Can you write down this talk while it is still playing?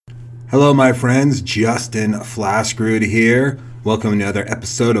Hello, my friends. Justin Flaskrud here. Welcome to another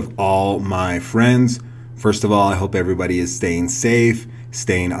episode of All My Friends. First of all, I hope everybody is staying safe,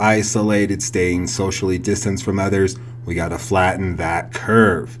 staying isolated, staying socially distanced from others. We got to flatten that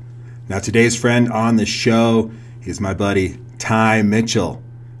curve. Now, today's friend on the show is my buddy Ty Mitchell.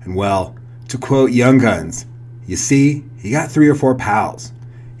 And well, to quote Young Guns, you see, you got 3 or 4 pals.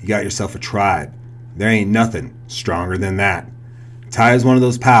 You got yourself a tribe. There ain't nothing stronger than that. Ty is one of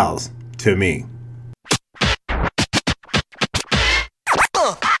those pals to me.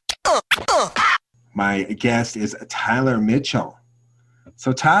 My guest is Tyler Mitchell.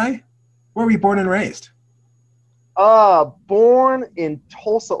 So Ty, where were you born and raised? Born in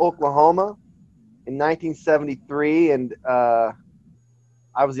Tulsa, Oklahoma in 1973, and I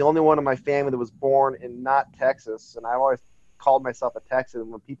was the only one in my family that was born in not Texas, and I always called myself a Texan.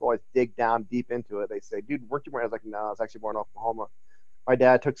 When people always dig down deep into it, they say, dude, weren't you born? I was like, no, I was actually born in Oklahoma. My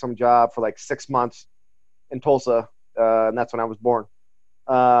dad took some job for like 6 months in Tulsa, and that's when I was born.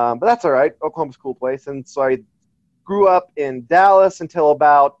 But that's all right. Oklahoma's a cool place. And so I grew up in Dallas until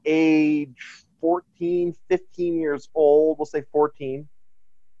about age 14, 15 years old. We'll say 14.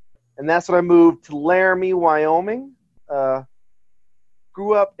 And that's when I moved to Laramie, Wyoming.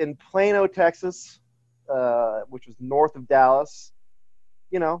 Grew up in Plano, Texas, which was north of Dallas.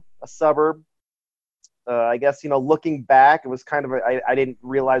 You know, a suburb. I guess, looking back, it was kind of I didn't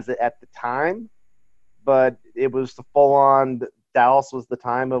realize it at the time, but it was the full-on Dallas was the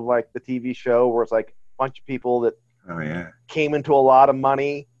time of like the TV show where it's like a bunch of people that came into a lot of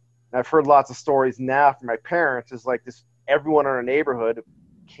money. And I've heard lots of stories now from my parents. Is like this everyone in our neighborhood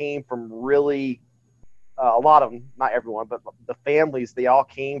came from really a lot of them, not everyone, but the families, they all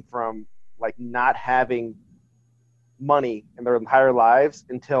came from like not having money in their entire lives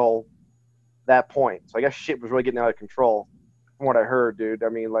until that point. So I guess shit was really getting out of control from what I heard, dude. I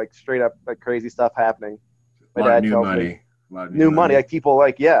mean, like straight up like crazy stuff happening. My dad tells me. A lot of new money. Like people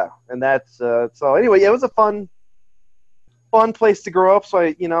like, yeah. And that's so anyway, yeah, it was a fun place to grow up. So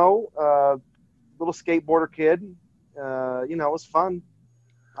I, little skateboarder kid, it was fun.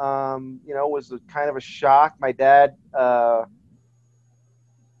 It was kind of a shock. My dad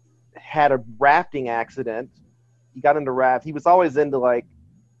had a rafting accident. He got into raft. He was always into like,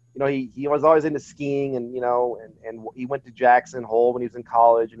 he was always into skiing and he went to Jackson Hole when he was in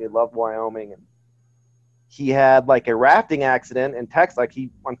college and he loved Wyoming, and he had like a rafting accident in Texas. Like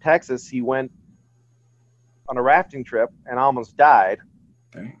Texas, he went on a rafting trip and almost died.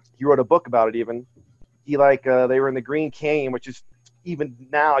 Okay. He wrote a book about it even. He they were in the Green Canyon, which is even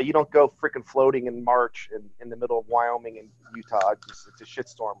now you don't go freaking floating in March in the middle of Wyoming and Utah. It's a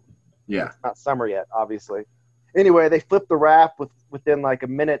shitstorm. Yeah. It's not summer yet, obviously. Anyway, they flipped the raft within like a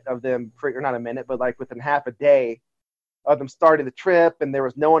minute of them, or not a minute, but like within half a day of them starting the trip, and there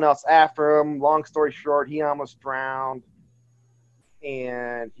was no one else after him. Long story short, he almost drowned.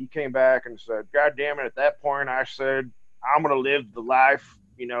 And he came back and said, God damn it, at that point, I said, I'm going to live the life,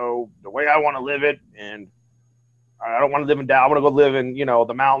 the way I want to live it. And I don't want to live in Dallas. I want to go live in,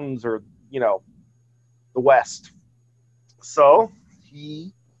 the mountains or, the West. So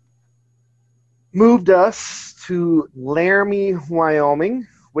he moved us to Laramie, Wyoming,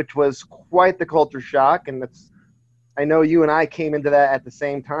 which was quite the culture shock. And I know you and I came into that at the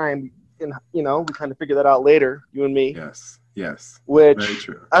same time. And, we kind of figured that out later, you and me. Yes. Which very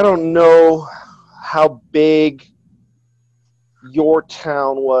true. I don't know how big your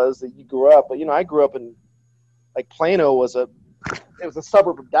town was that you grew up, but I grew up in like Plano was a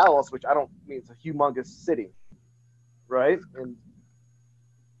suburb of Dallas, which it's a humongous city, right? And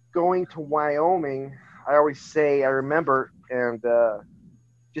going to Wyoming, I always say I remember and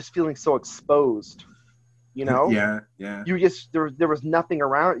just feeling so exposed, Yeah. You just there was nothing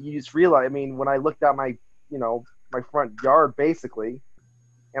around. You just realize. I mean, when I looked out my my front yard basically,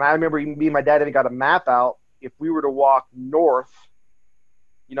 and I remember me and my dad even got a map out. If we were to walk north,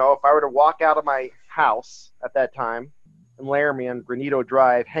 if I were to walk out of my house at that time in Laramie on Granito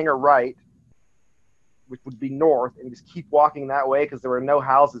Drive, hang a right, which would be north, and just keep walking that way because there were no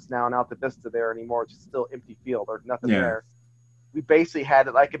houses now in Alta Vista there anymore. It's just still empty field. There's nothing there. We basically had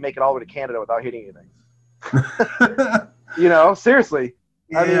it. I could make it all the way to Canada without hitting anything. Seriously.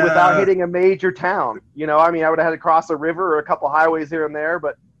 Yeah. I mean, without hitting a major town. I would have had to cross a river or a couple highways here and there,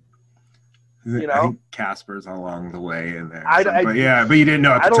 but I think Casper's along the way in there. But you didn't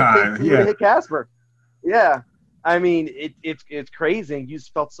know at the time. I don't think you would hit Casper. Yeah. I mean, it's crazy. And you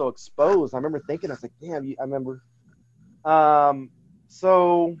just felt so exposed. I remember thinking, I was like, damn, I remember.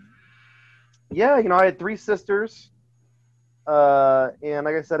 So, yeah, I had 3 sisters. And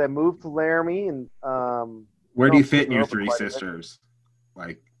like I said, I moved to Laramie. And where do you fit in your 3 sisters?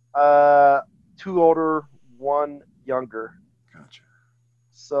 Like, Two older, one younger. Gotcha.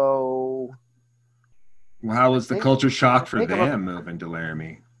 So Well, how I was the think culture shock I for think them moving to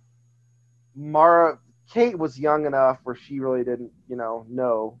Laramie? Kate was young enough where she really didn't,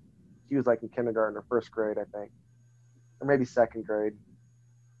 know. She was like in kindergarten or first grade, I think, or maybe second grade.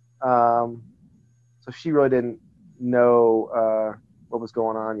 Um, so she really didn't know what was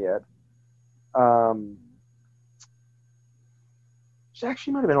going on yet. Um, she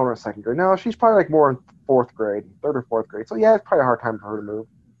actually might have been older in second grade. No, she's probably like more in fourth grade, third or fourth grade. So yeah, it's probably a hard time for her to move.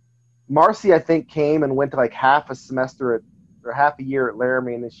 Marcy, I think, came and went to like half a semester or half a year at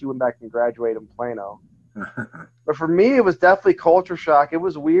Laramie, and then she went back and graduated in Plano. But for me, it was definitely culture shock. It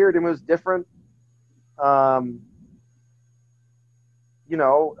was weird. It was different. Um,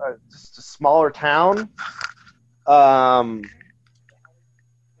 just a smaller town. Um,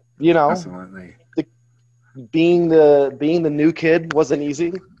 you know, Absolutely. being the new kid wasn't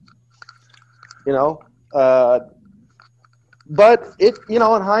easy. You know, but in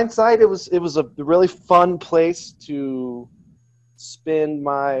hindsight, it was a really fun place to spend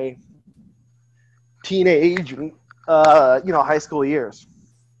my teenage, high school years.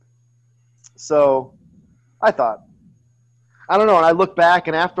 So I thought, I don't know. And I look back,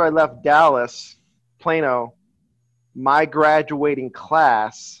 and after I left Dallas, Plano, my graduating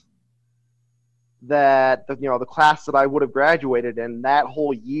class, the class that I would have graduated in, that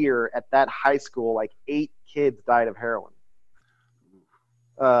whole year at that high school, like 8 kids died of heroin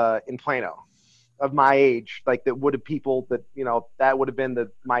in Plano, of my age, like that would have people that would have been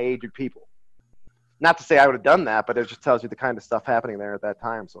my age of people. Not to say I would have done that, but it just tells you the kind of stuff happening there at that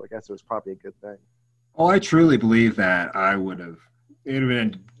time. So I guess it was probably a good thing. Oh, I truly believe that it would have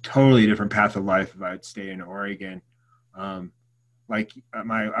been a totally different path of life if I'd stayed in Oregon. I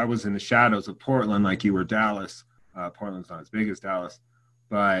was in the shadows of Portland, like you were Dallas. Portland's not as big as Dallas,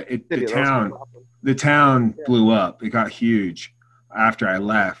 but the town blew up. It got huge after I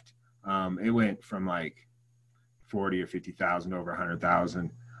left. It went from like 40 or 50,000 over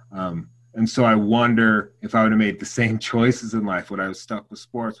 100,000. And so I wonder if I would have made the same choices in life, would I have stuck with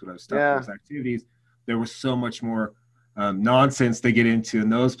sports, would I have stuck with those activities? There was so much more nonsense to get into in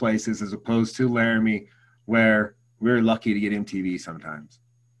those places as opposed to Laramie, where we were lucky to get MTV sometimes.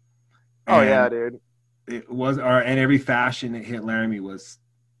 Oh, yeah, dude. It was, and every fashion that hit Laramie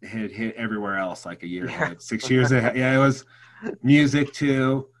hit everywhere else like a year ahead, 6 years ahead. Yeah, it was music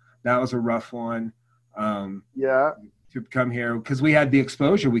too. That was a rough one. To come here because we had the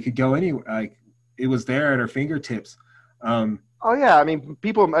exposure. We could go anywhere. Like it was there at our fingertips. Oh yeah, I mean,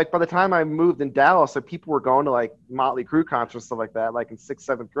 people like by the time I moved in Dallas, like people were going to like Motley Crue concerts and stuff like that, like in 6th,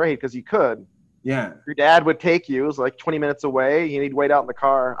 7th grade, because you could. Yeah. Your dad would take you. It was like 20 minutes away. You need to wait out in the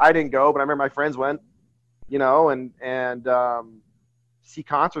car. I didn't go, but I remember my friends went. And see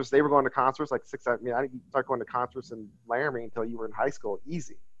concerts. They were going to concerts like 6. I didn't start going to concerts in Laramie until you were in high school.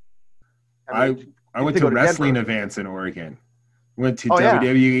 Easy. I went to wrestling events in Oregon. Went to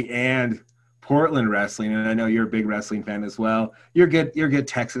WWE and Portland wrestling, and I know you're a big wrestling fan as well. You're good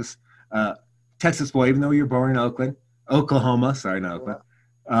Texas boy, even though you're born in Oklahoma. Sorry, not Oakland.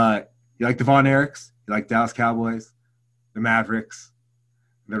 You like the Von Erichs? You like Dallas Cowboys, the Mavericks,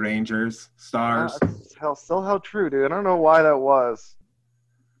 the Rangers, Stars? Still held true, dude. I don't know why that was.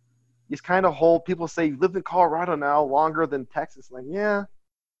 These kind of hold people say you lived in Colorado now longer than Texas. Like, yeah.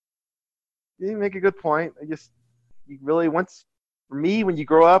 You make a good point. You really for me, when you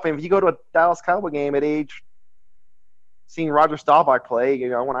grow up, and if you go to a Dallas Cowboy game at age, seeing Roger Staubach play,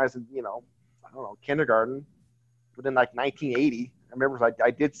 when I was in, kindergarten, within like 1980, I remember I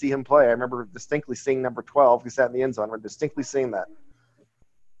did see him play. I remember distinctly seeing number 12. He sat in the end zone. I remember distinctly seeing that.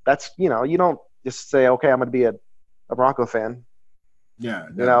 That's, you don't just say, okay, I'm going to be a Bronco fan. Yeah.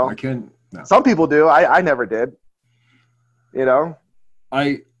 No, I can't. No. Some people do. I never did.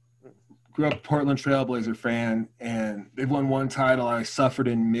 I grew up a Portland Trailblazer fan, and they've won one title. I suffered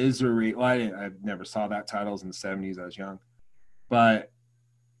in misery. Well, I never saw that title. It was in the 70s. I was young. But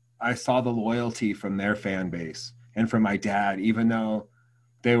I saw the loyalty from their fan base and from my dad, even though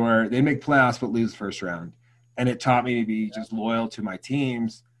they make playoffs but lose first round. And it taught me to be just loyal to my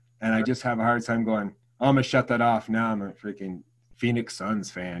teams. And I just have a hard time going, oh, I'm going to shut that off. Now I'm a freaking Phoenix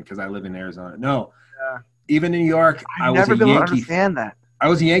Suns fan because I live in Arizona. No. Yeah. Even in New York, I was a Yankee fan. I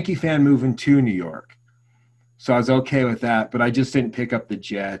was a Yankee fan moving to New York. So I was okay with that, but I just didn't pick up the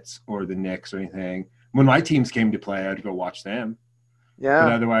Jets or the Knicks or anything. When my teams came to play, I'd go watch them. Yeah.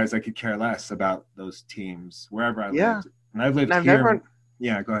 But otherwise, I could care less about those teams wherever I lived. And I've lived here.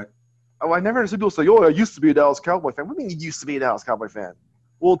 Yeah, go ahead. Oh, I never understood people say, I used to be a Dallas Cowboy fan. What do you mean you used to be a Dallas Cowboy fan?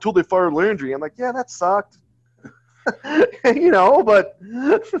 Well, until they fired Landry. I'm like, yeah, that sucked. You know, but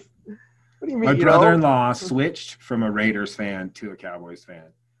what do you My mean? You know, brother-in-law switched from a Raiders fan to a Cowboys fan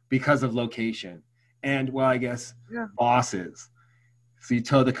because of location and, well, I guess yeah. bosses. So you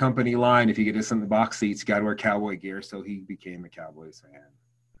toe the company line. If you get us in the box seats, you got to wear cowboy gear. So he became a Cowboys fan.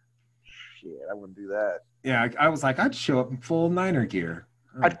 Shit, I wouldn't do that. Yeah, I was like, I'd show up in full Niner gear.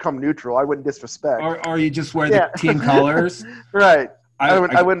 I'd come neutral. I wouldn't disrespect. Or you just wear Yeah. the team colors. Right. I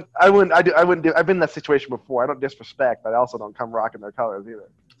wouldn't. I I wouldn't do. I've been in that situation before. I don't disrespect, but I also don't come rocking their colors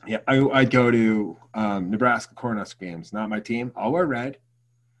either. Yeah, I'd go to Nebraska Cornhusker games. Not my team. I'll wear red.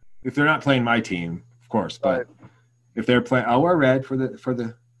 If they're not playing my team, of course. But Right. if they're playing, I'll wear red for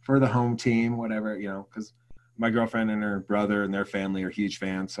the home team, whatever, because my girlfriend and her brother and their family are huge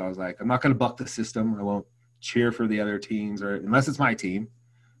fans. So I was like, I'm not going to buck the system. I won't cheer for the other teams, or unless it's my team,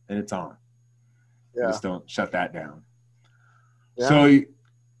 then it's on. Yeah. Just don't shut that down. Yeah. So,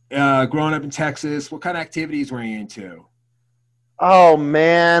 growing up in Texas, what kind of activities were you into? Oh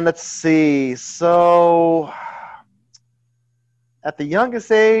man, let's see. So at the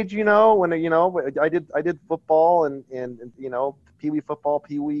youngest age, when I did football and pee wee football,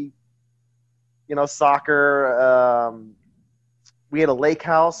 pee wee, soccer. We had a lake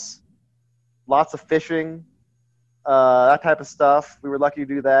house, lots of fishing, that type of stuff. We were lucky to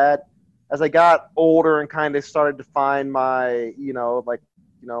do that. As I got older and kind of started to find my, my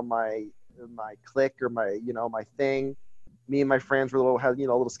clique or my thing. Me and my friends were a little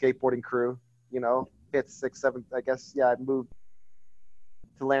skateboarding crew, fifth, sixth, seventh, I guess. Yeah, I moved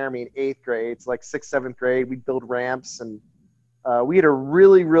to Laramie in 8th grade. It's like 6th, 7th grade. We'd build ramps, and we had a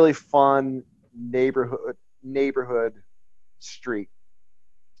really, really fun neighborhood street.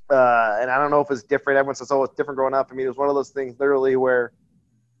 And I don't know if it's different. Everyone says, oh, it's different growing up. I mean, it was one of those things literally where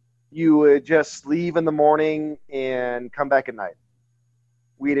you would just leave in the morning and come back at night.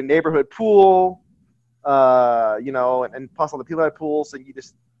 We had a neighborhood pool, and plus all the people had pools, and you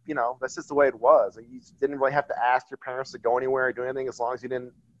just, that's just the way it was. And you didn't really have to ask your parents to go anywhere or do anything as long as you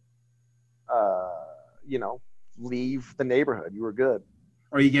didn't, leave the neighborhood. You were good.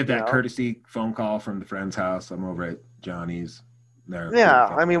 Or you get that courtesy phone call from the friend's house. I'm over at Johnny's. There. Yeah,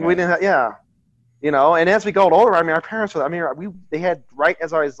 I mean, we didn't. And as we got older, I mean, our parents were. They had right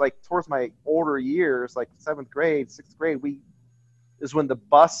as I was like towards my older years, like 7th grade, 6th grade. Is when the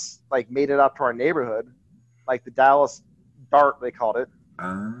bus like made it up to our neighborhood, like the Dallas DART they called it. I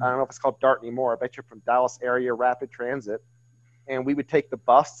don't know if it's called DART anymore. I bet you're from Dallas area rapid transit, and we would take the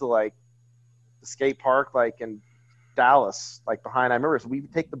bus to like the skate park, like in Dallas, like behind. I remember, so we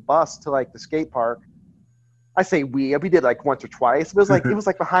would take the bus to like the skate park. I say we did like once or twice. It was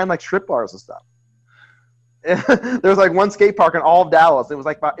like behind like strip bars and stuff. There was like one skate park in all of Dallas. It was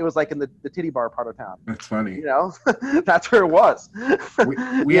like in the titty bar part of town. That's funny. That's where it was.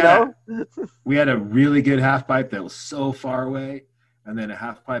 We had a really good half pipe that was so far away, and then a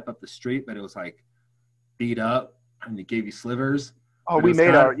half pipe up the street, but it was like beat up, and it gave you slivers. Oh, we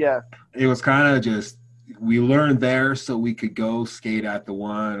made our It was kind of just we learned there so we could go skate at the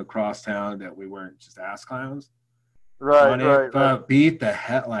one across town that we weren't just ass clowns. Right. But beat the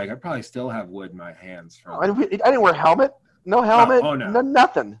hell, like I probably still have wood in my hands from. I didn't wear a helmet. No helmet. No,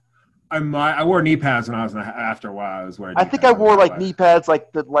 nothing. I wore knee pads when I was after a while. I was wearing. I think I wore like knee pads,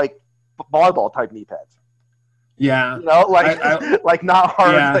 like volleyball type knee pads. Yeah. Like not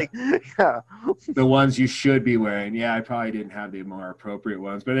hard. Yeah. The ones you should be wearing. Yeah, I probably didn't have the more appropriate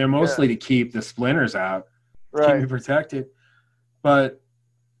ones, but they're mostly to keep the splinters out, keep me protected. But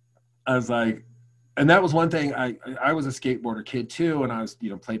I was like. And that was one thing. I was a skateboarder kid too, and I was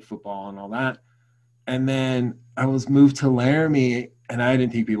played football and all that. And then I was moved to Laramie, and I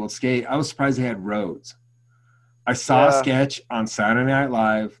didn't think people would skate. I was surprised they had roads. I saw a sketch on Saturday Night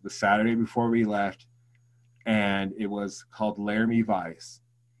Live the Saturday before we left, and it was called Laramie Vice,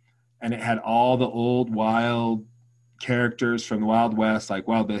 and it had all the old wild characters from the Wild West, like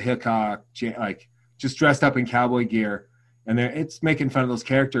Wild Bill Hickok, like just dressed up in cowboy gear. And it's making fun of those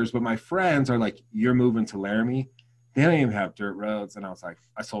characters, but my friends are like, you're moving to Laramie. They don't even have dirt roads. And I was like,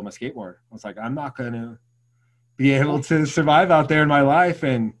 I sold my skateboard. I was like, I'm not going to be able to survive out there in my life.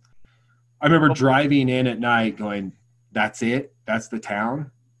 And I remember driving in at night going, that's it? That's the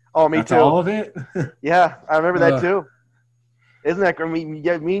town? Oh, me that's too. all of it? Yeah, I remember that too. Isn't that, I mean,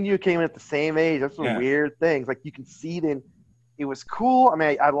 me and you came in at the same age. That's some weird things. Like you can see it it was cool. I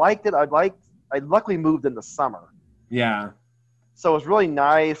mean, I liked it. I luckily moved in the summer. Yeah. So it was really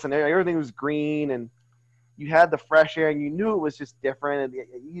nice, and everything was green, and you had the fresh air, and you knew it was just different. And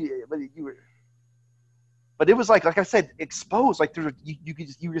but it was like I said, exposed. Like you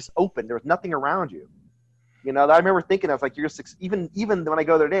were just open. There was nothing around you. I remember thinking, I was like, you're just even when I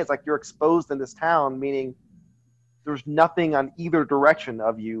go there today, it's like you're exposed in this town, meaning there's nothing on either direction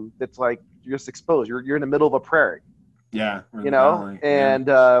of you that's like you're just exposed. You're in the middle of a prairie. Yeah. You know, and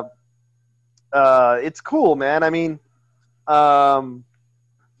it's cool, man. I mean,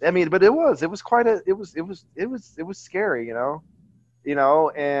 but it was quite a it was scary, you know,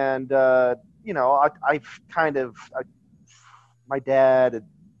 and my dad,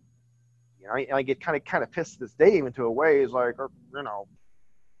 you know, I get kind of pissed to this day even to a way. He's like, you know,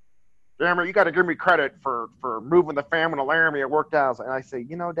 Laramie, you got to give me credit for moving the family to Laramie. It worked out. And I say,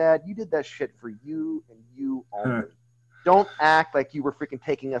 you know, Dad, you did that shit for you and you only. Don't act like you were freaking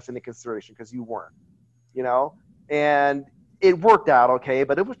taking us into consideration, because you weren't, you know? And it worked out okay,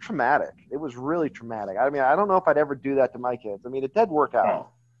 but it was traumatic. It was really traumatic. I mean, I don't know if I'd ever do that to my kids. I mean, it did work out. Oh.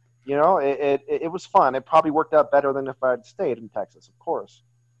 You know, it was fun. It probably worked out better than if I'd stayed in Texas, of course.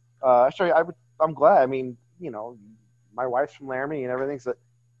 Actually, I'm glad. I mean, you know, my wife's from Laramie and everything, so,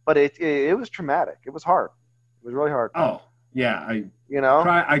 but it was traumatic. It was hard. It was really hard. Oh, yeah. I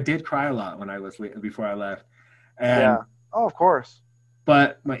did cry a lot before I left. And, yeah. Oh, of course.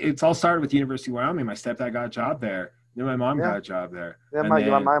 But it's all started with University of Wyoming. My stepdad got a job there. Then my mom got a job there. Yeah, my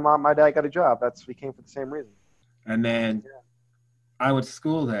dad got a job. We came for the same reason. And then I went to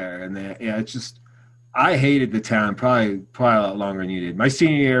school there, and then it's just I hated the town probably a lot longer than you did. My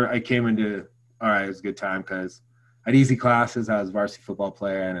senior year, I came into it was a good time because I had easy classes. I was a varsity football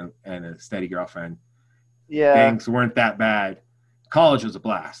player and a steady girlfriend. Yeah, things weren't that bad. College was a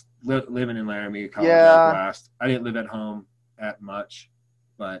blast. Living in Laramie, college was a blast. I didn't live at home that much,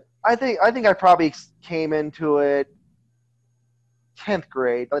 but I think I probably came into it 10th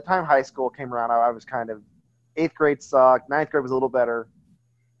grade. By the time high school came around, I was kind of 8th grade sucked. 9th grade was a little better.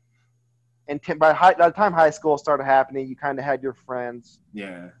 And by the time high school started happening, you kind of had your friends.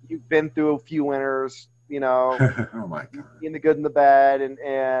 Yeah. You've been through a few winters, you know. Oh my God. In the good and the bad,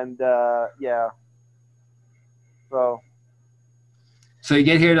 and yeah. So you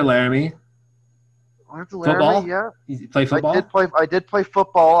get here to Laramie. Football? Yeah. You play football? I did play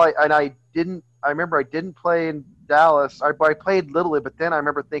football. I remember I didn't play in Dallas. I played Little League, but then I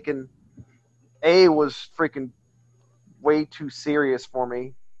remember thinking A was freaking way too serious for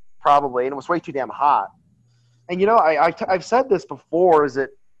me, probably, and it was way too damn hot. And you know, I've said this before, is that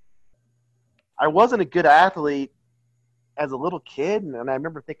I wasn't a good athlete as a little kid, and I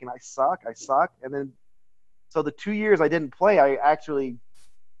remember thinking I suck, and then so the 2 years I didn't play, I actually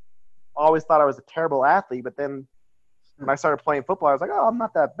always thought I was a terrible athlete. But then when I started playing football, I was like, oh, I'm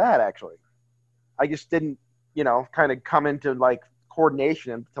not that bad actually. I just didn't, you know, kind of come into like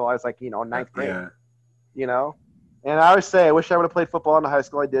coordination until I was like, you know, 9th grade. Yeah. You know, and I always say I wish I would have played football in high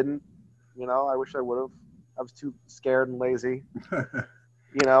school. I didn't. You know, I wish I would have. I was too scared and lazy.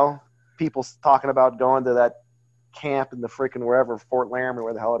 You know, people talking about going to that camp in the freaking wherever, Fort Laramie,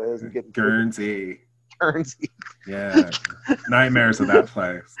 where the hell it is, and getting Guernsey. Yeah, nightmares of that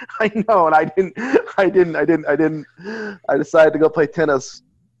place. I know, and I didn't. I decided to go play tennis.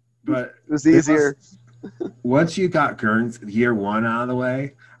 But it was easier. Once you got Guernsey year one out of the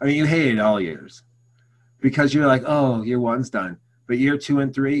way, I mean, you hated all years because you're like, oh, year one's done. But year 2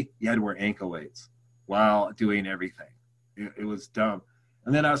 and 3, you had to wear ankle weights while doing everything. It was dumb.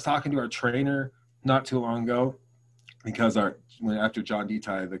 And then I was talking to our trainer not too long ago because after John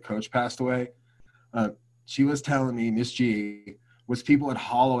Deti, the coach, passed away. She was telling me, Miss G, was people would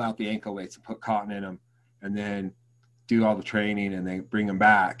hollow out the ankle weights and put cotton in them and then do all the training and then bring them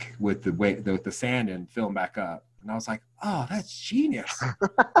back with the weight, with the sand and fill them back up. And I was like, oh, that's genius. I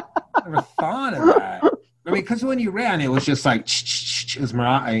never thought of that. I mean, because when you ran, it was just like, it was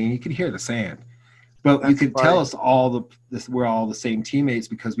I mean, you could hear the sand. But you could tell us we're all the same teammates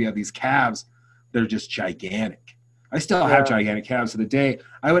because we have these calves that are just gigantic. I still have gigantic calves to the day.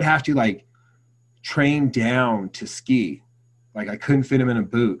 I would have to like train down to ski. Like I couldn't fit them in a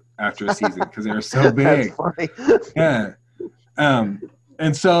boot after a season because they were so big. Yeah.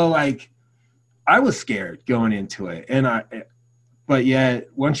 And so like I was scared going into it. But yet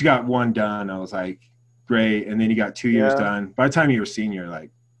once you got one done, I was like, great. And then you got 2 years done. By the time you were senior,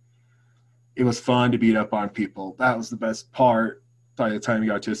 like it was fun to beat up on people. That was the best part. By the time you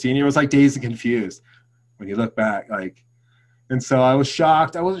got to a senior, it was like Dazed and Confused when you look back. Like, and so I was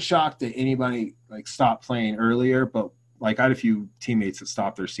shocked. I wasn't shocked that anybody like stopped playing earlier, but like I had a few teammates that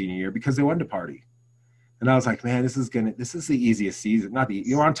stopped their senior year because they wanted to party. And I was like, man, this is the easiest season.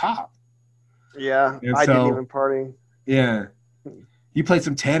 You're on top. Yeah. I didn't even party. Yeah. You played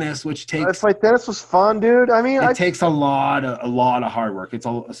some tennis, which takes. Tennis was fun, dude. I mean, it takes a lot of hard work. It's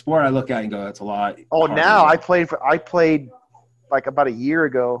a sport I look at and go, it's a lot. Oh, now I played like about a year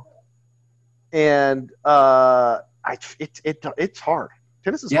ago, and it's hard.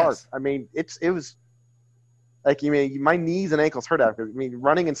 Tennis is hard. I mean, Like, you mean, my knees and ankles hurt after. I mean,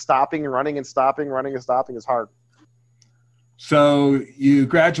 running and stopping is hard. So you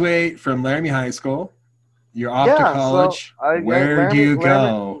graduate from Laramie High School. You're off to college. So Where do you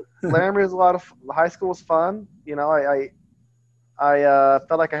go? Laramie was high school was fun. You know, I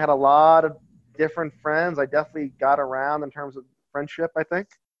felt like I had a lot of different friends. I definitely got around in terms of friendship, I think,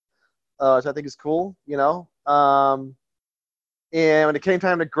 which I think is cool, you know. And when it came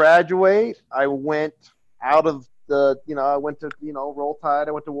time to graduate, I went out of I went to, Roll Tide.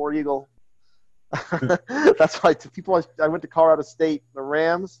 I went to War Eagle. That's why I went to Colorado State, the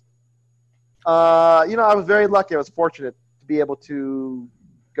Rams. I was very lucky. I was fortunate to be able to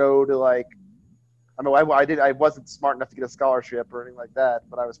go to I wasn't smart enough to get a scholarship or anything like that,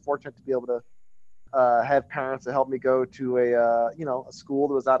 but I was fortunate to be able to have parents that helped me go to a school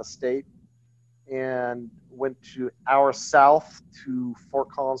that was out of state, and went to hour south to Fort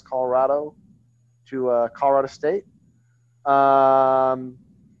Collins, Colorado, to Colorado State. And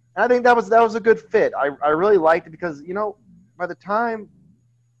I think that was a good fit. I really liked it because, by the time,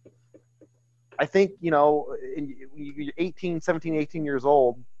 I think, you're 17, 18 years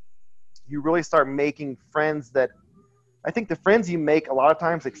old, you really start making friends that, I think the friends you make a lot of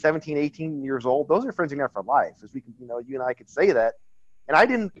times, like 17, 18 years old, those are friends you have for life. As we can, you and I could say that. And I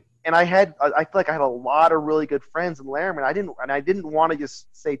feel like I had a lot of really good friends in Laramie, and I didn't want to just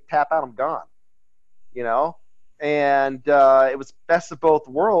say, tap out, I'm gone, and it was best of both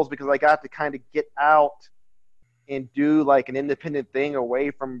worlds because I got to kind of get out and do like an independent thing away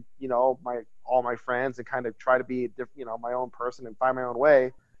from, all my friends, and kind of try to be, my own person and find my own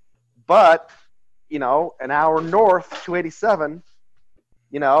way. But, an hour north, 287,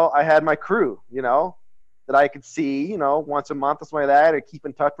 I had my crew, that I could see, once a month or something like that, or keep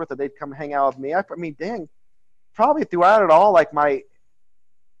in touch with, or they'd come hang out with me. I mean, dang, probably throughout it all, like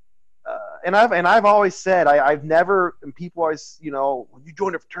and I've always said, I've never, and people always, you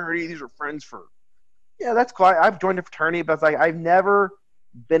joined a fraternity, these are friends for, yeah, that's cool. I've joined a fraternity, but I've never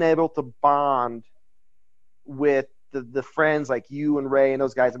been able to bond with the friends like you and Ray and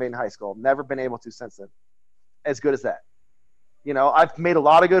those guys I made in high school. Never been able to since then, as good as that. I've made a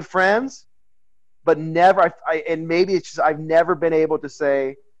lot of good friends, but never, and maybe it's just I've never been able to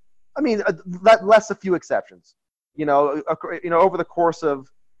say, I mean, less a few exceptions, over the course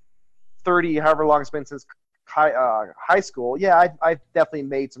of 30, however long it's been since high school. Yeah, I've definitely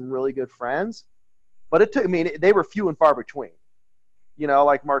made some really good friends, but they were few and far between.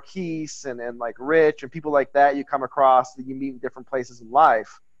 Like Marquise and like Rich and people like that you come across that you meet in different places in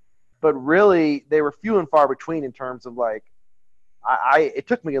life. But really, they were few and far between in terms of like, it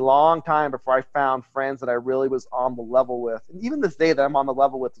took me a long time before I found friends that I really was on the level with. And even this day that I'm on the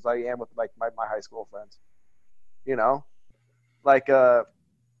level with as I am with like my high school friends, like, yeah,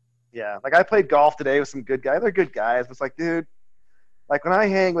 like I played golf today with some good guys. They're good guys. But it's like, dude, like when I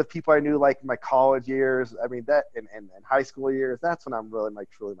hang with people I knew like in my college years, I mean that and high school years, that's when I'm really like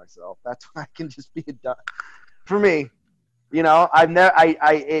truly myself. That's when I can just be for me. I've never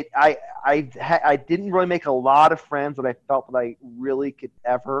I didn't really make a lot of friends that I felt that I really could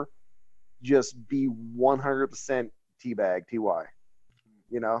ever just be 100% teabag, TY.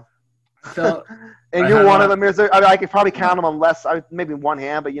 So, and you're one of them. I could probably count them on less, maybe one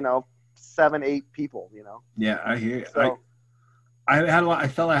hand, but 7, 8 people. Yeah, I hear you. So, I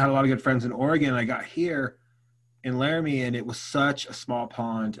felt I had a lot of good friends in Oregon. I got here in Laramie, and it was such a small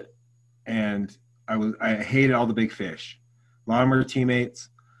pond, and I hated all the big fish. A lot of them were teammates.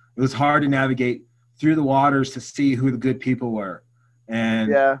 It was hard to navigate through the waters to see who the good people were. And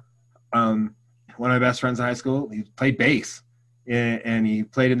yeah, one of my best friends in high school, he played bass, and he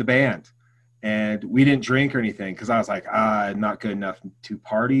played in the band. And we didn't drink or anything because I was like, not good enough to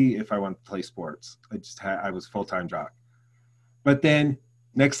party if I want to play sports. I was full-time jock. But then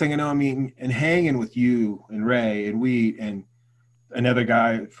next thing I know, I'm eating and hanging with you and Ray and Wheat and another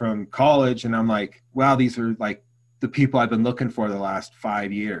guy from college. And I'm like, wow, these are like the people I've been looking for the last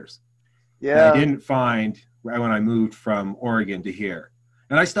 5 years. Yeah. That I didn't find when I moved from Oregon to here.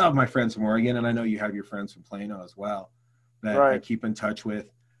 And I still have my friends from Oregon, and I know you have your friends from Plano as well that I keep in touch with.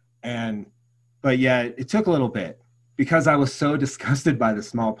 But yeah, it took a little bit because I was so disgusted by the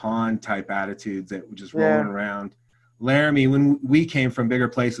small pond type attitudes that were just rolling around. Laramie, when we came from bigger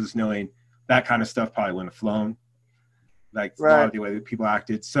places, knowing that kind of stuff probably wouldn't have flown, like a lot of the way that people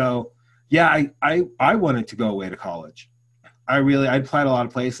acted. So yeah, I wanted to go away to college. I applied a lot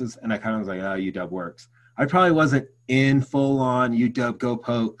of places, and I kind of was like, UW works. I probably wasn't in full on UW go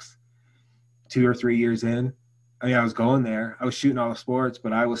Pokes 2 or 3 years in. I mean, I was going there. I was shooting all the sports,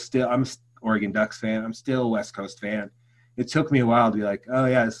 but I'm an Oregon Ducks fan. I'm still a West Coast fan. It took me a while to be like, oh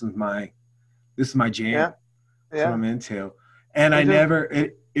yeah, this is my jam. That's what I'm into. And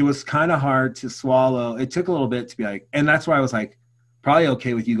it was kind of hard to swallow. It took a little bit to be like, and that's why I was like, probably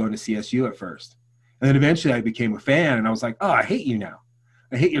okay with you going to CSU at first. And then eventually I became a fan, and I was like, oh, I hate you now.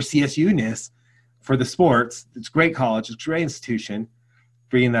 I hate your CSU-ness for the sports. It's a great college. It's a great institution.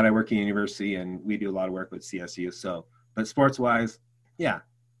 Being that I work in university and we do a lot of work with CSU. So, but sports-wise, yeah,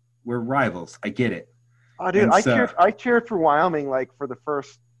 we're rivals. I get it. Oh, dude, I cheered for Wyoming like for the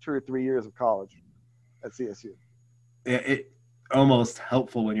first 2 or 3 years of college at CSU. It almost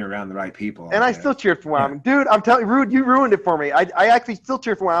helpful when you're around the right people. And I still cheered for Wyoming. Yeah. Dude, I'm telling you, you ruined it for me. I actually still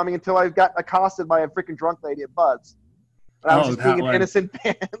cheer for Wyoming until I got accosted by a freaking drunk lady at Bud's. And I was just being an innocent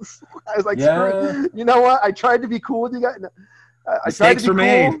fans. I was like, screw it. You know what? I tried to be cool with you guys. Mistakes were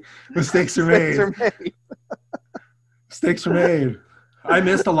made. Mistakes are made. Mistakes were made. I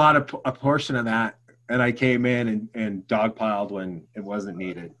missed a portion of that, and I came in and dogpiled when it wasn't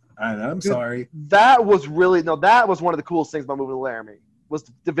needed. I'm sorry. That was one of the coolest things about moving to Laramie was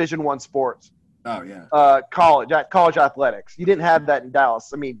Division I sports. Oh yeah. College athletics. You didn't have that in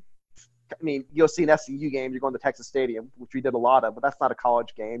Dallas. I mean, you'll see an SCU game. You're going to Texas Stadium, which we did a lot of, but that's not a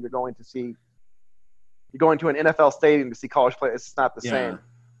college game. You're going to an NFL stadium to see college players. It's not the same.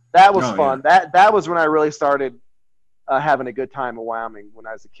 That was fun. Yeah. That was when I really started having a good time in Wyoming when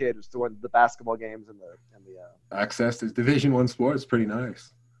I was a kid. It was doing the basketball games and the access to Division I sports. Pretty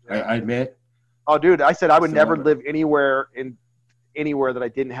nice. Yeah. I admit. Oh, dude! I said I would never live anywhere that I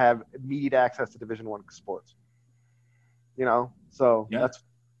didn't have immediate access to Division I sports. You know, so that's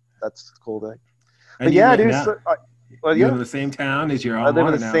a cool thing. But yeah, dude. You live in the same town as your alma mater. I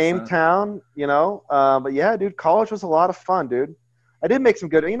live in the same town, you know. But yeah, dude, college was a lot of fun, dude. I did make some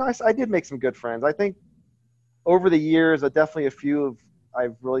good. I did make some good friends. I think over the years, definitely a few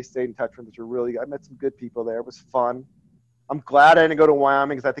I've really stayed in touch with. I met some good people there. It was fun. I'm glad I didn't go to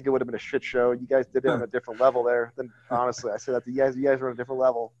Wyoming because I think it would have been a shit show. You guys did it on a different level there. Honestly, I say that to you guys. You guys were on a different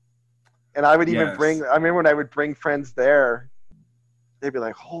level. And I would even bring. I remember when I would bring friends there, they'd be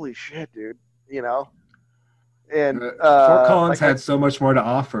like, "Holy shit, dude!" You know. And Fort Collins had so much more to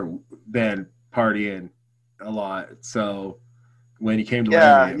offer than partying a lot. So when he came to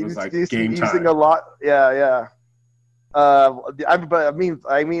Laramie, it was like game time. Using a lot, yeah. I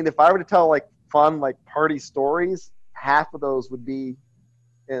mean, if I were to tell like fun like party stories, half of those would be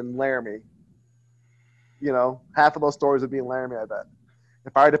in Laramie. You know, half of those stories would be in Laramie. I bet.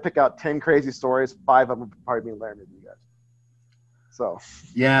 If I were to pick out 10 crazy stories, 5 of them would probably be in Laramie with you guys. So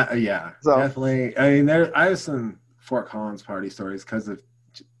yeah, definitely. I mean, I have some Fort Collins party stories because of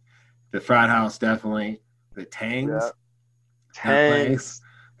the frat house. Definitely the Tangs.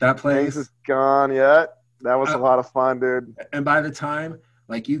 That place is gone yet. That was a lot of fun, dude. And by the time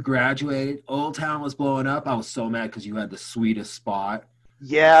like you graduated, Old Town was blowing up. I was so mad because you had the sweetest spot.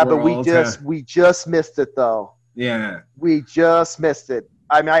 Yeah, but we just missed it though. Yeah, we just missed it.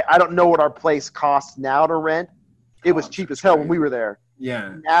 I mean, I don't know what our place costs now to rent. It was cheap as hell when we were there.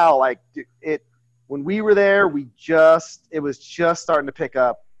 Yeah. Now, like when we were there, it was just starting to pick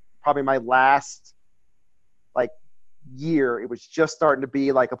up. Probably my last like year, it was just starting to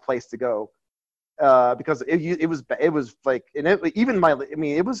be like a place to go because it was like, and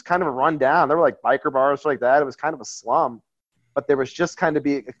it was kind of a rundown. There were like biker bars like that. It was kind of a slum, but there was just kind of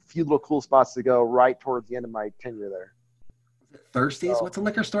be a few little cool spots to go right towards the end of my tenure there. Thirsties? What's a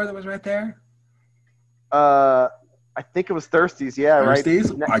liquor store that was right there? I think it was Thirsties, yeah,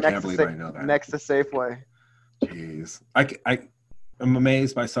 Thirsties? Right. I can't believe I know that. Next to Safeway. Jeez. I'm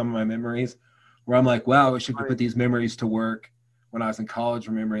amazed by some of my memories where I'm like, wow, I wish I could put these memories to work when I was in college,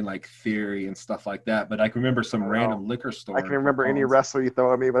 remembering like theory and stuff like that. But I can remember some random liquor store. I can remember any wrestler you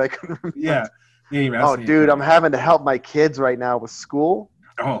throw at me, but I couldn't remember. Yeah. Any wrestler. Oh, dude, I'm having to help my kids right now with school.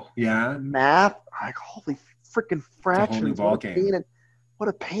 Oh, yeah. Math. Like, holy freaking fractions. What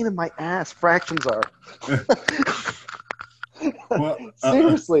a pain in my ass fractions are. Well,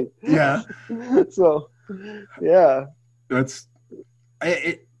 seriously. Yeah. So, yeah. And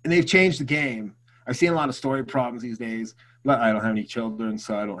they've changed the game. I've seen a lot of story problems these days. I don't have any children,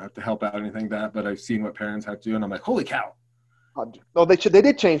 so I don't have to help out anything like that. But I've seen what parents have to do, and I'm like, holy cow. No, they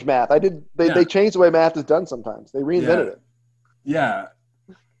did change math. They changed the way math is done sometimes. They reinvented it. Yeah.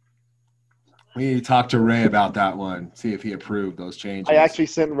 We need to talk to Ray about that one, see if he approved those changes. I actually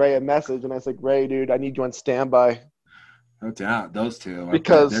sent Ray a message, and I was like, Ray, dude, I need you on standby. No doubt. Those two.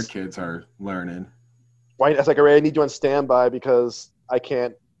 Because their kids are learning. I was like, Ray, I need you on standby because I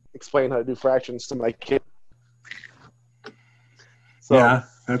can't explain how to do fractions to my kid. So, yeah,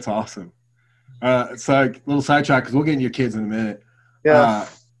 that's awesome. It's like a little sidetrack because we'll get into your kids in a minute. Yeah.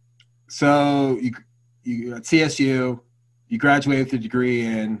 So you at CSU, you graduated with a degree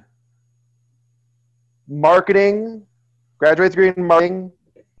in marketing, graduate degree in marketing,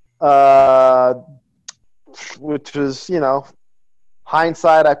 which was,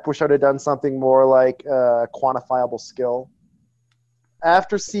 hindsight, I wish I would have done something more like a quantifiable skill.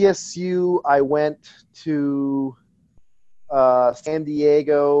 After CSU, I went to San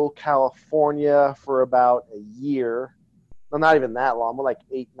Diego, California for about a year. No, not even that long, more like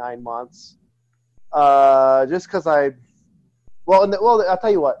 8-9 months. Just because I'll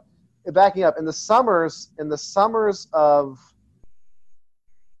tell you what. Backing up, in the summers of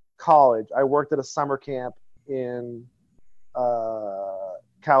college, I worked at a summer camp in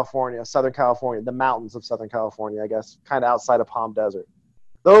California, Southern California, the mountains of Southern California, I guess, kind of outside of Palm Desert.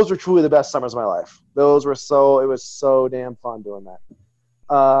 Those were truly the best summers of my life. It was so damn fun doing that.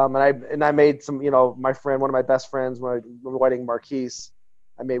 And I made some, my friend, one of my best friends, when I was wedding Marquise,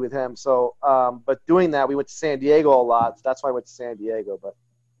 I made with him. So, but doing that, we went to San Diego a lot. So that's why I went to San Diego. But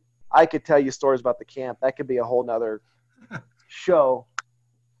I could tell you stories about the camp. That could be a whole nother show.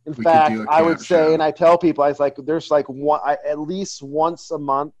 In fact, I would say, and I tell people, I was like, there's like at least once a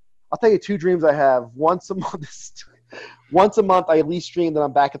month. I'll tell you 2 dreams I have. Once a month, I at least dream that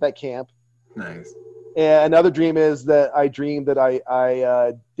I'm back at that camp. Nice. And another dream is that I dreamed that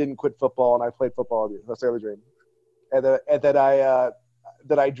I didn't quit football and I played football. That's the other dream. And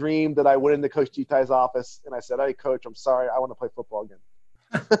that I dreamed that I went into Coach Gitai's office and I said, "Hey, Coach, I'm sorry. I want to play football again."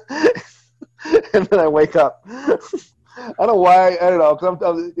 And then I wake up. I don't know why. I don't know.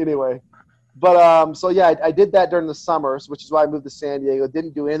 Cause anyway. But so yeah, I did that during the summers, which is why I moved to San Diego.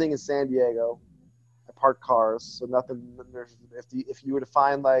 Didn't do anything in San Diego. I parked cars, so nothing. If you were to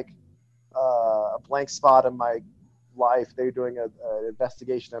find like a blank spot in my life, they were doing an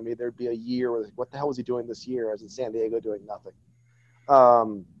investigation on me. There'd be a year where, what the hell was he doing this year? I was in San Diego doing nothing.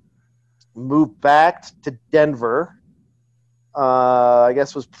 Moved back to Denver. I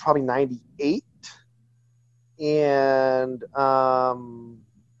guess it was probably 98. And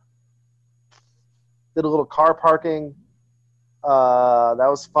did a little car parking. That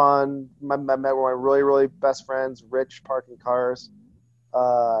was fun. I met one of my really, really best friends, Rich, parking cars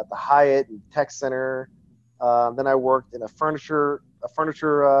at the Hyatt and Tech Center. Then I worked in the furniture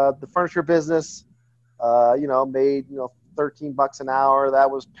business. Made $13 an hour.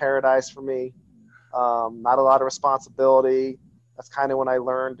 That was paradise for me. Not a lot of responsibility. That's kind of when I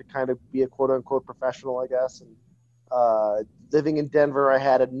learned to kind of be a quote unquote professional, I guess. And living in Denver, I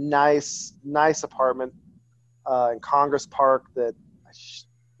had a nice apartment in Congress Park that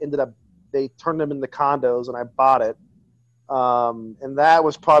ended up, they turned them into condos and I bought it. And that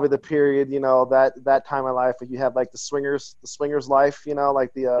was probably the period, that time of life where you have like the swingers life,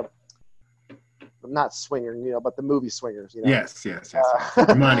 like the, not swinger, but the movie Swingers, Yes. Your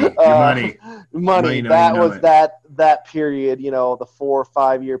money. That was that period, the 4 or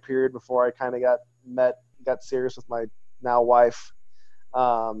 5 year period before I kind of got serious with my now wife.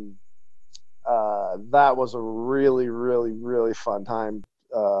 That was a really, really, really fun time,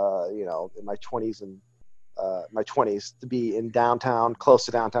 in my 20s and my 20s to be in downtown, close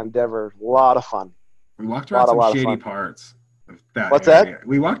to downtown Denver. A lot of fun. We walked around some shady parts. What's area. That?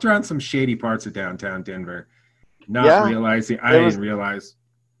 We walked around some shady parts of downtown Denver, realizing I didn't realize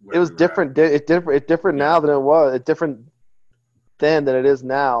it was different. It's different now than it was. It's different then than it is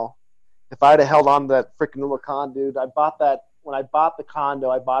now. If I'd have held on to that freaking little condo, dude, when I bought the condo,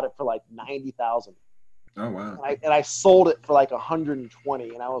 I bought it for like $90,000. Oh wow! And I sold it for like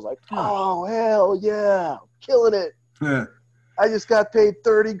 $120, and I was like, oh hell yeah, killing it. Yeah. I just got paid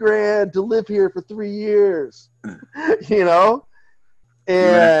 $30,000 to live here for 3 years, And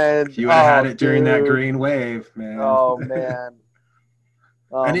if you would have had it during that green wave, man. Oh man.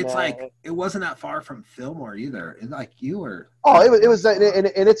 And it's like it wasn't that far from Fillmore either. It's like you were. Oh, it was, and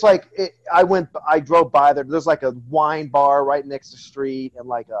it's like I drove by there. There's like a wine bar right next to the street, and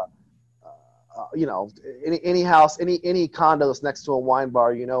like any house, any condo that's next to a wine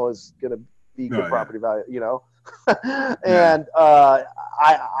bar, is gonna be good property value, And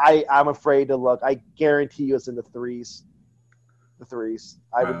I'm afraid to look. I guarantee you it's in the threes.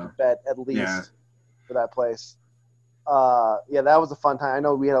 I would bet at least for that place. That was a fun time. I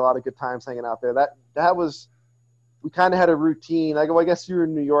know we had a lot of good times hanging out there. That was, we kind of had a routine. I guess you were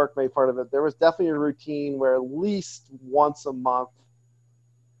in New York, made part of it. There was definitely a routine where at least once a month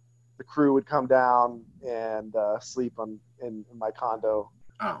the crew would come down and sleep in my condo.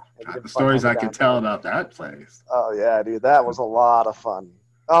 Oh, God, the stories I could tell about that place. Oh yeah, dude, that was a lot of fun.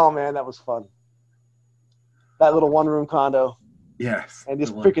 Oh man, that was fun. That little 1-room condo. Yes. And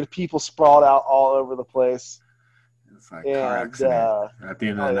just freaking people sprawled out all over the place. It's like car accident at the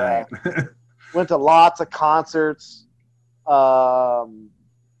end of the night. Went to lots of concerts.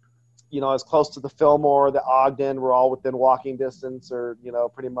 as close to the Fillmore, the Ogden, we're all within walking distance, or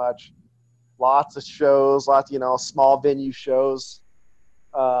pretty much. Lots of shows, small venue shows.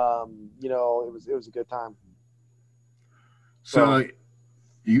 It was a good time. So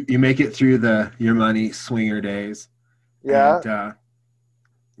you make it through your money swinger days. Yeah. And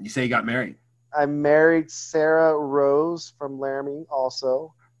you say you got married. I married Sarah Rose from Laramie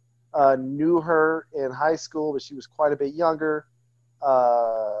also. Knew her in high school, but she was quite a bit younger.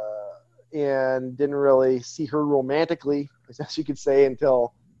 And didn't really see her romantically, as you could say,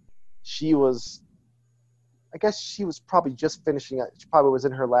 until she was probably just finishing. She probably was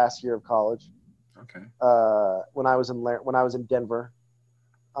in her last year of college. Okay. When I was in Denver,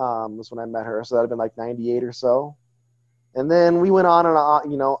 was when I met her. So that'd been like 98 or so. And then we went on and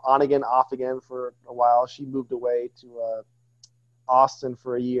on, on again, off again for a while. She moved away to Austin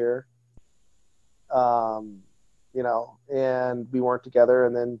for a year. And we weren't together.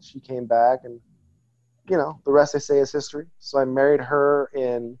 And then she came back, and the rest I say is history. So I married her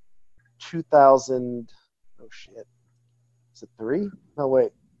in 2000. Oh shit! Is it 3? No,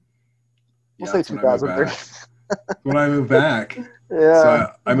 wait. We'll say 2003. When I moved back. Yeah.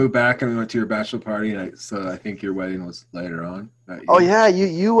 So I moved back and we went to your bachelor party, and so I think your wedding was later on that year. Oh yeah,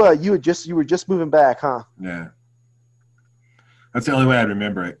 you were just moving back, huh? Yeah. That's the only way I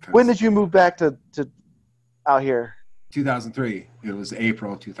remember it. When did you move back to out here? 2003. It was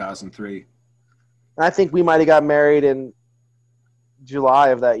April 2003. And I think we might have got married in July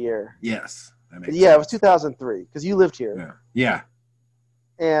of that year. Yes. Yeah, it was 2003 because you lived here. Yeah.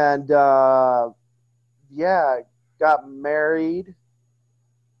 And got married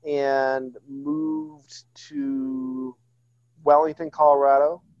and moved to Wellington,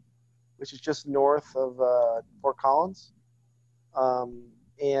 Colorado, which is just north of Fort Collins,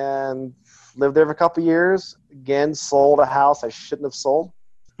 and lived there for a couple years. Again, sold a house I shouldn't have sold.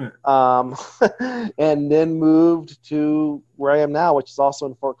 And then moved to where I am now, which is also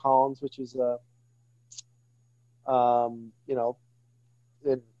in Fort Collins, which is in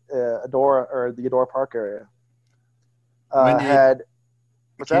Adora, or the Adora Park area. When did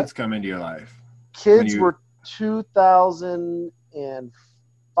kids that? come into your life? Kids were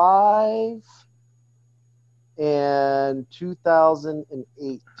 2005 and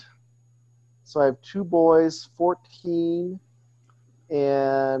 2008. So I have 2 boys, 14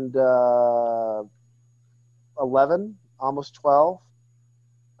 and 11, almost 12.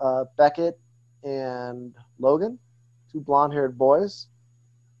 Beckett and Logan, 2 blonde-haired boys.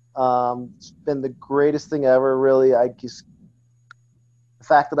 It's been the greatest thing ever, really. The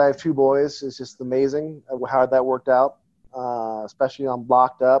fact that I have 2 boys is just amazing, how that worked out, especially on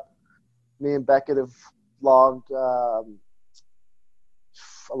Blocked Up. Me and Beckett have logged a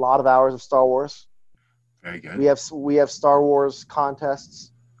lot of hours of Star Wars. Very good. We have Star Wars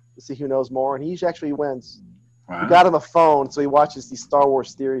contests to see who knows more, and he actually wins. Wow. We got him a phone, so he watches these Star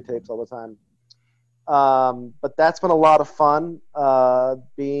Wars theory tapes all the time. But that's been a lot of fun.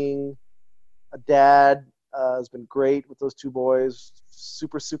 Being a dad has been great with those 2 boys.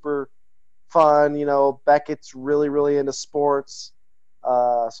 Super, super fun. Beckett's really, really into sports.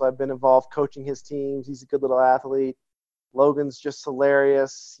 So I've been involved coaching his teams. He's a good little athlete. Logan's just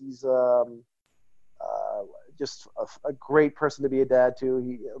hilarious. He's just a great person to be a dad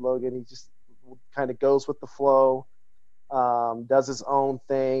to. Logan, he just kind of goes with the flow. Does his own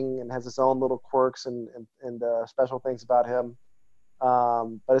thing and has his own little quirks and special things about him.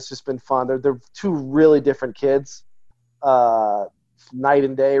 But it's just been fun. They're 2 really different kids, night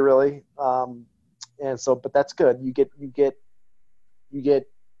and day, really. But that's good. You get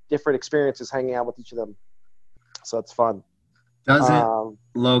different experiences hanging out with each of them. So it's fun. Doesn't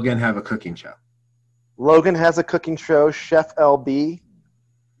Logan have a cooking show? Logan has a cooking show, Chef LB.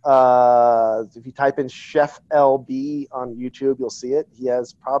 If you type in Chef LB on YouTube, you'll see it. He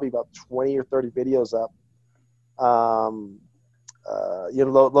has probably about 20 or 30 videos up. Logan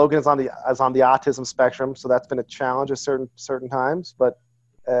is on the autism spectrum, so that's been a challenge at certain times, but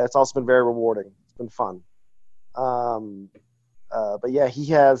it's also been very rewarding. It's been fun. But yeah, he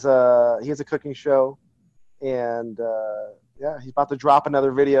has a cooking show, and he's about to drop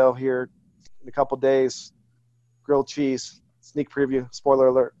another video here in a couple days. Grilled cheese. Sneak preview. Spoiler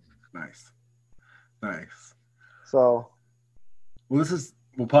alert. Nice. So. Well,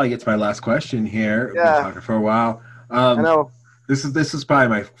 we'll probably get to my last question here. Yeah. We've been talking for a while. I know. This is probably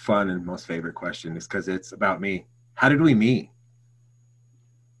my fun and most favorite question, is because it's about me. How did we meet?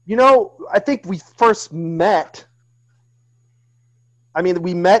 I think we first met. I mean,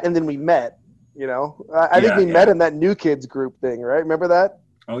 we met and then we met. I think we met in that New Kids group thing, right? Remember that?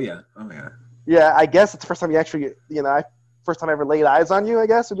 Oh yeah. Yeah, I guess it's the first time you actually, first time I ever laid eyes on you, I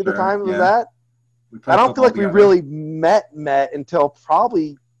guess, would be the time of that. I don't feel like we really met until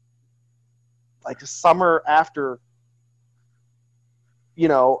probably like the summer after,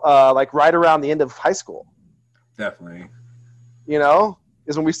 like right around the end of high school. Definitely.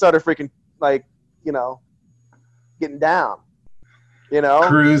 Is when we started freaking like, getting down.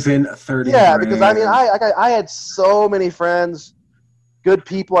 Cruising 30 Yeah, grand. because I had so many friends, good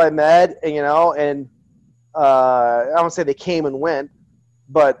people I met, and I don't say they came and went,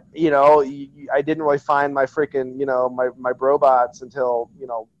 but I didn't really find my freaking my brobots until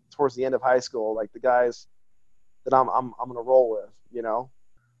towards the end of high school, like the guys that I'm gonna roll with,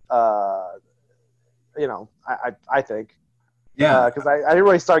 I think. Yeah, because I didn't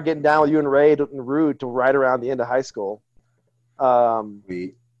really start getting down with you and Ray and Rude till right around the end of high school. I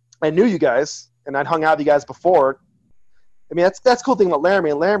knew you guys, and I'd hung out with you guys before. I mean, that's the cool thing about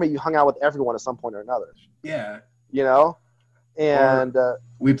Laramie. In Laramie, you hung out with everyone at some point or another. Yeah. And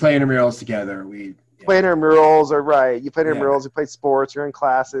we play intramurals together. Play intramurals, or right. You played intramurals, you played sports, you're in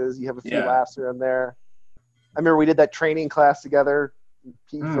classes, you have a few laughs here and there. I remember we did that training class together,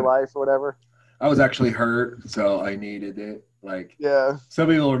 Pete for Life or whatever. I was actually hurt, so I needed it. Like, some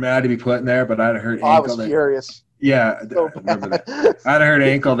people were mad to be put in there, but I had a hurt ankle. I was furious. Yeah, I remember that. I had a hurt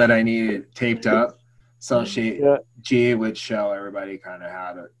ankle that I needed taped up. So G would show everybody kind of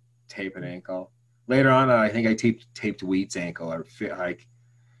how to tape an ankle. Later on, I think I taped Wheat's ankle, or like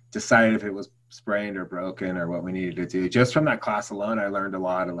decided if it was sprained or broken or what we needed to do. Just from that class alone, I learned a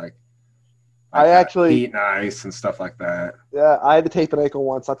lot of I actually heat and ice and stuff like that. Yeah, I had to tape an ankle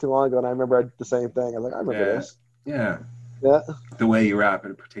once not too long ago, and I remember I did the same thing. I was like, I remember this. Yeah. Yeah. The way you wrap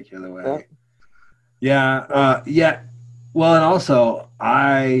it a particular way. Yeah. Well, and also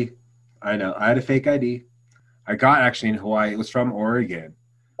I know I had a fake ID. I got actually in Hawaii. It was from Oregon.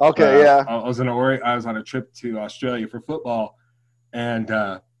 Okay. I was in Oregon. I was on a trip to Australia for football, and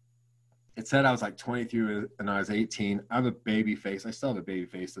it said I was like 23 and I was 18. I have a baby face. I still have a baby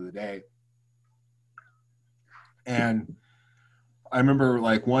face to the day. And I remember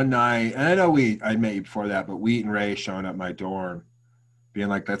like one night, and I know I met you before that, but Wheat and Ray showing up my dorm, being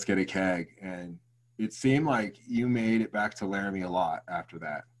like, let's get a keg. And it seemed like you made it back to Laramie a lot after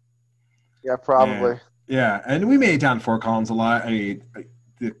that. Yeah, probably. And we made it down to Fort Collins a lot. I mean,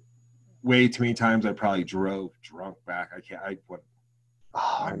 way too many times I probably drove drunk back.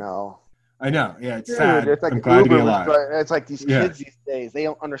 I know. I know. Yeah, it's sad. It's like I'm glad Uber to be alive. It's like these kids these days. They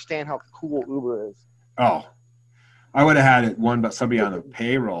don't understand how cool Uber is. Oh, I would have had it but somebody on the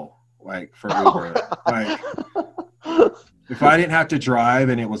payroll, like for Uber. Like, if I didn't have to drive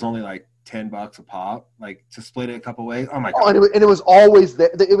and it was only like $10 a pop, like to split it a couple ways. Oh my god! And it was always there.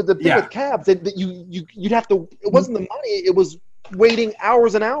 It was the thing with cabs that you'd have to. It wasn't the money. It was waiting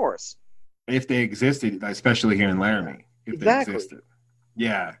hours and hours. If they existed, especially here in Laramie, if they existed.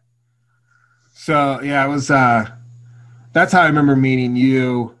 Yeah. So it was. That's how I remember meeting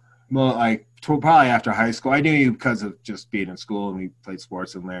you. Well, like probably after high school. I knew you because of just being in school and we played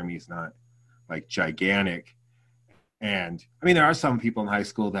sports, and Laramie's not like gigantic. And I mean, there are some people in high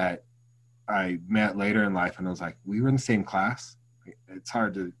school that I met later in life, and I was like, we were in the same class. It's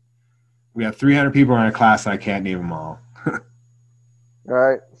hard to. We have 300 people in our class, and I can't name them all.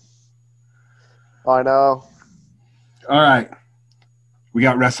 Right. I know. All right. We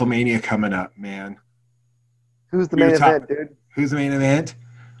got WrestleMania coming up, man. Who's the main event, dude? Who's the main event?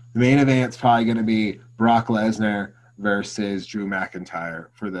 The main event's probably going to be Brock Lesnar versus Drew McIntyre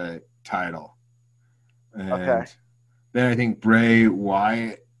for the title. And then I think Bray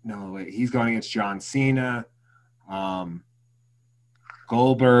Wyatt. No, wait. He's going against John Cena.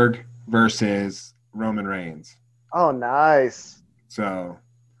 Goldberg versus Roman Reigns. Oh, nice. So,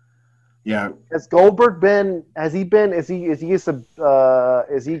 yeah. Has Goldberg been? Is he just a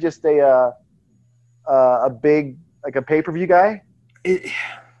big like a pay-per-view guy?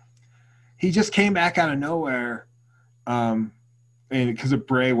 He just came back out of nowhere, and because of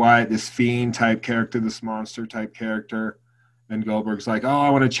Bray Wyatt, this fiend type character, this monster type character, and Goldberg's like, oh, I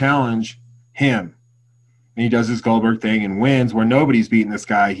want to challenge him, and he does his Goldberg thing and wins. Where nobody's beating this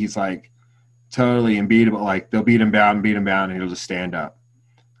guy, he's like totally unbeatable. Like they'll beat him down, and he'll just stand up.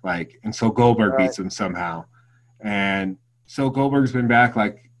 Like, and so Goldberg beats him somehow, and so Goldberg's been back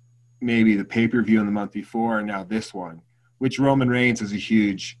like maybe the pay-per-view in the month before, and now this one, which Roman Reigns is a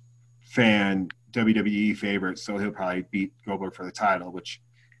huge fan, WWE favorite, so he'll probably beat Goldberg for the title, which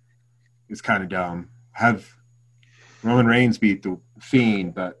is kind of dumb. Have Roman Reigns beat the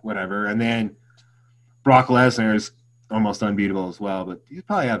Fiend, but whatever. And then Brock Lesnar is almost unbeatable as well, but he'll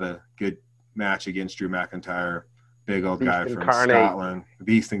probably have a good match against Drew McIntyre, big old guy from Scotland,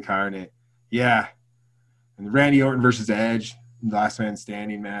 Beast Incarnate. Yeah. And Randy Orton versus Edge, last man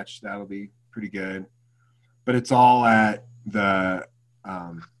standing match. That'll be pretty good. But it's all at the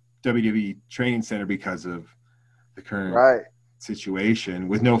WWE Training Center because of the current situation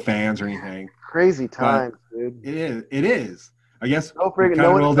with no fans or anything. Crazy times, dude. It is. I guess no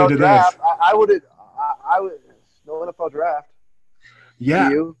NFL draft. I would. No NFL draft. Yeah.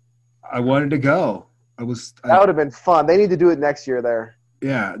 I wanted to go. That would have been fun. They need to do it next year there.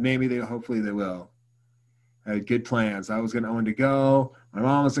 Yeah, hopefully they will. I had good plans. I was going to go. My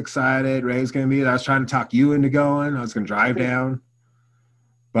mom was excited. Ray was going to be there. I was trying to talk you into going. I was going to drive down.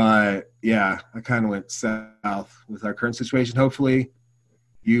 But, yeah, I kind of went south with our current situation. Hopefully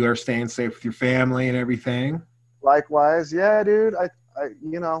you are staying safe with your family and everything. Likewise. Yeah, dude. I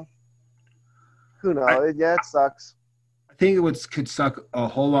who knows? It sucks. I think it could suck a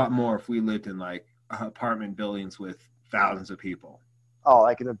whole lot more if we lived in, like, apartment buildings with thousands of people. Oh,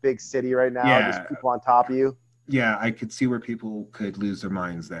 like in a big city right now, just people on top of you. Yeah, I could see where people could lose their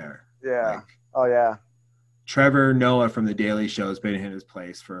minds there. Yeah. Like, Trevor Noah from The Daily Show has been in his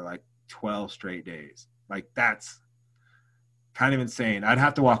place for like 12 straight days. Like, that's kind of insane. I'd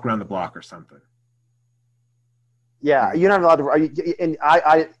have to walk around the block or something. Yeah, you're not allowed to.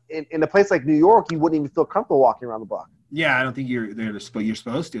 In a place like New York, you wouldn't even feel comfortable walking around the block. Yeah, I don't think you're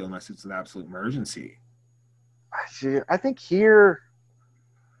supposed to unless it's an absolute emergency. I think here,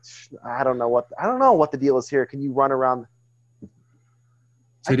 I don't know what the deal is here. Can you run around?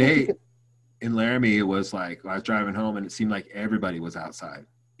 Today in Laramie, it was like I was driving home and it seemed like everybody was outside.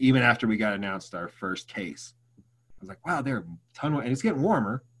 Even after we got announced our first case, I was like, "Wow, there are a ton of," and it's getting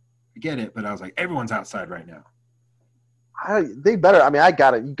warmer. I get it, but I was like, "Everyone's outside right now." They better. I mean,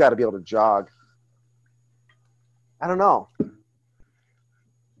 you got to be able to jog. I don't know.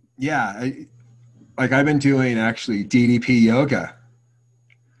 Yeah, I've been doing actually DDP yoga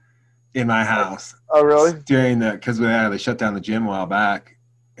in my house. Oh, really? Because they shut down the gym a while back,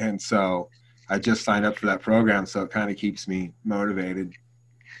 and so I just signed up for that program. So it kind of keeps me motivated.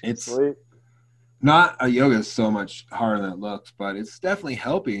 It's Sweet. Not a yoga is so much harder than it looks, but it's definitely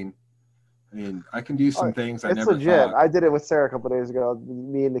helping. I mean, I can do some things I never legit. thought. I did it with Sarah a couple of days ago.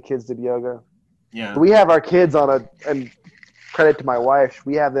 Me and the kids did yoga. Yeah. We have our kids and credit to my wife,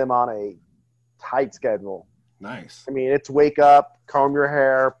 we have them on a tight schedule. Nice. I mean, it's wake up, comb your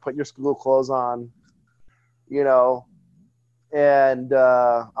hair, put your school clothes on, and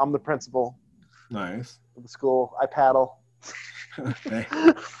I'm the principal. Nice. Of the school. I paddle. Okay.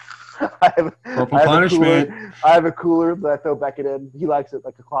 I have punishment. I have a cooler that I throw back it in. He likes it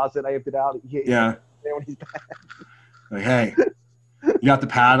like a closet. I empty it out. Yeah. When he's back. Like, hey, you got the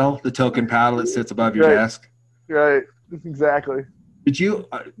paddle, the token paddle that sits above your desk. Right. Exactly. Did you?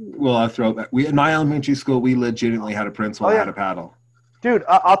 Well, I'll throw it back. In my elementary school, we legitimately had a principal that had a paddle. Dude,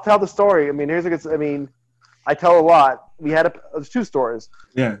 I'll tell the story. I mean, I tell a lot. There's two stories.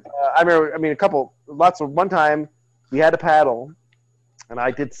 Yeah. I remember. One time, we had a paddle, and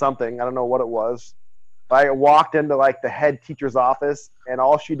I did something. I don't know what it was. But I walked into like the head teacher's office, and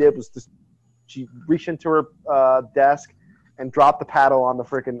all she did was she reached into her desk and dropped the paddle on the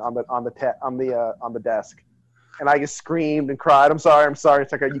freaking on the desk. And I just screamed and cried. I'm sorry.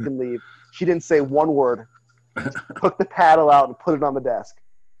 It's like, you can leave. She didn't say one word. Took the paddle out and put it on the desk.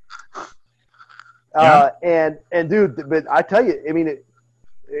 And dude, but I tell you, I mean,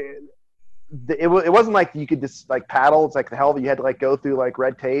 it wasn't like you could just like paddle. It's like the hell that you had to like go through like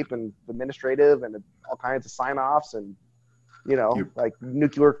red tape and administrative and all kinds of sign-offs and like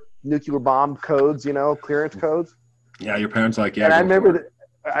nuclear bomb codes, clearance codes. Yeah, your parents like, yeah. And I remember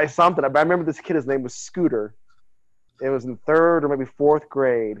I remember this kid. His name was Scooter. It was in 3rd or maybe 4th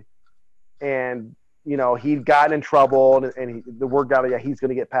grade, and he'd gotten in trouble, and the word got out, he's going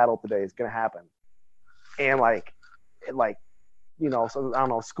to get paddled today. It's going to happen, and so I don't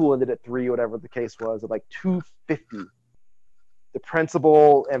know. School ended at 3, whatever the case was. At like 2:50, the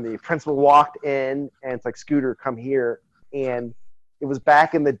principal walked in, and it's like, Scooter, come here. And it was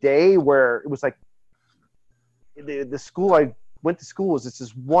back in the day where it was like the school I went to school was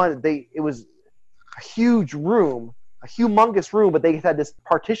this one. It was a huge room. A humongous room, but they had this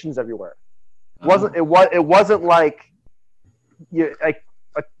partitions everywhere. It wasn't like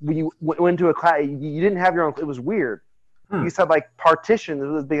when you went to a class, you didn't have your own. It was weird. You used to have like partitions. It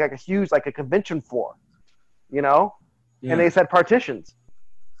was like a huge, like a convention floor, Yeah. And they said partitions.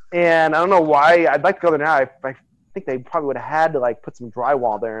 And I don't know why. I'd like to go there now. I think they probably would have had to like put some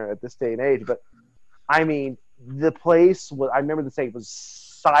drywall there at this day and age. But I mean, the place was. I remember the saying it was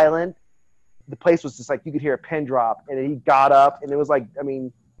silent. The place was just like you could hear a pin drop, and he got up, and it was like, I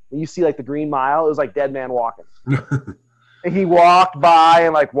mean, when you see like the Green Mile, it was like Dead Man Walking. And he walked by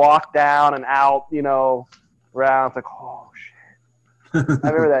and like walked down and out, around. It's like, oh shit. I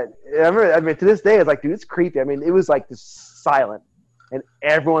remember that. I mean, to this day, it's like, dude, it's creepy. I mean, it was like just silent, and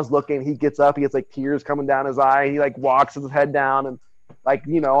everyone's looking. He gets up. He gets like tears coming down his eye. He like walks with his head down, and like,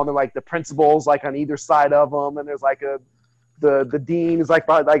 you know, and then like the principal's like on either side of him, and there's like the dean is like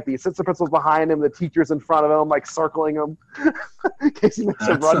behind, like the assistant principal's behind him, the teacher's in front of him, like circling him in case he makes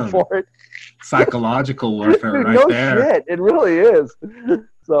a run for it. Psychological warfare right no there. Shit, it really is.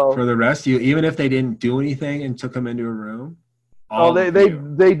 So for the rest of you, even if they didn't do anything and took him into a room. Oh, they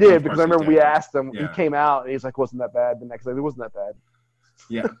did, because I remember we asked him. Yeah. He came out and he's like, "Wasn't that bad?" The next day, it wasn't that bad.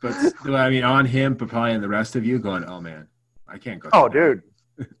 Yeah, but I mean, on him, but probably on the rest of you, going, "Oh man, I can't go." Oh, dude.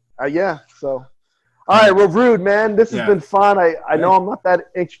 Yeah. So, all right. Well, Rude, man, this has been fun. I know I'm not that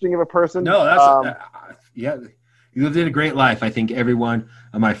interesting of a person. No, that's yeah. You lived a great life. I think everyone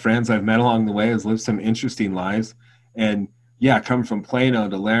of my friends I've met along the way has lived some interesting lives, and yeah, coming from Plano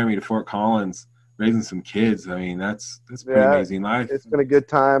to Laramie to Fort Collins, raising some kids. I mean, that's a pretty amazing life. It's been a good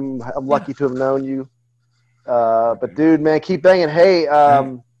time. I'm lucky to have known you. But dude, man, keep banging. Hey,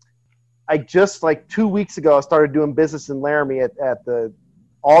 I just like 2 weeks ago, I started doing business in Laramie at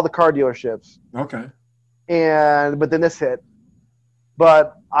all the car dealerships. Okay. But then this hit.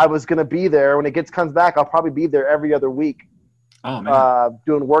 But I was gonna be there when it comes back. I'll probably be there every other week. Oh man.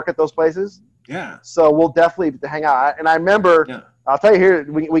 Doing work at those places. Yeah. So we'll definitely hang out. And I remember, I'll tell you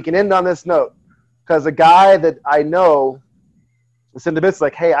here, we can end on this note, because a guy that I know was in the business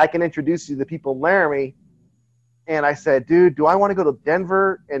like, hey, I can introduce you to the people in Laramie. And I said, dude, do I want to go to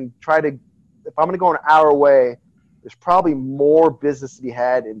Denver and try to, if I'm going to go an hour away, there's probably more business to be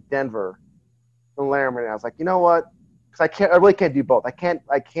had in Denver than Laramie. And I was like, you know what? Because I really can't do both. I can't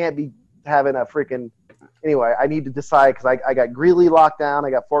be having a freaking, anyway, I need to decide, because I got Greeley locked down.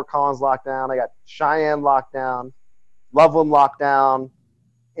 I got Fort Collins locked down. I got Cheyenne locked down, Loveland locked down.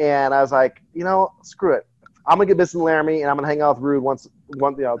 And I was like, you know, screw it. I'm going to get business in Laramie, and I'm going to hang out with Rude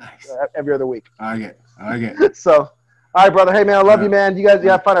every other week. I get it. So, all right, brother. Hey, man, I love you, man. You guys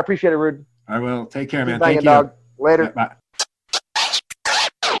have fun. I appreciate it, Rude. I will. Take care, man. Thank you. Dog. Later. Bye.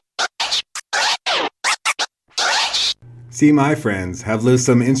 See, my friends have lived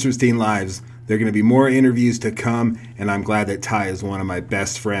some interesting lives. There are going to be more interviews to come, and I'm glad that Ty is one of my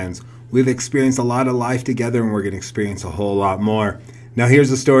best friends. We've experienced a lot of life together, and we're going to experience a whole lot more. Now,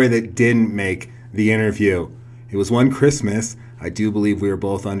 here's a story that didn't make the interview. It was one Christmas. I do believe we were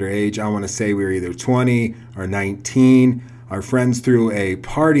both underage. I want to say we were either 20 or 19. Our friends threw a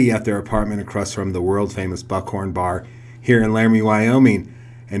party at their apartment across from the world-famous Buckhorn Bar here in Laramie, Wyoming.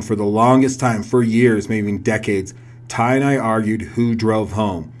 And for the longest time, for years, maybe even decades, Ty and I argued who drove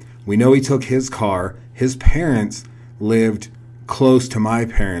home. We know he took his car. His parents lived close to my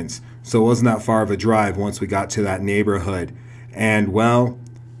parents, so it wasn't that far of a drive once we got to that neighborhood. And, well,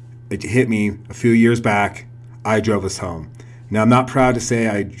 it hit me a few years back. I drove us home. Now, I'm not proud to say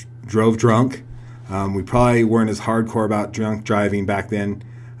I drove drunk. We probably weren't as hardcore about drunk driving back then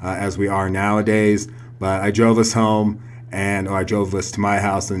as we are nowadays. But I drove us home, and I drove us to my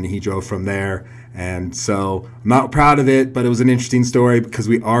house, and he drove from there. And so I'm not proud of it, but it was an interesting story because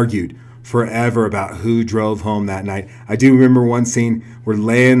we argued forever about who drove home that night. I do remember one scene. We're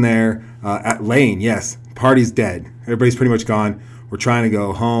laying there yes, party's dead. Everybody's pretty much gone. We're trying to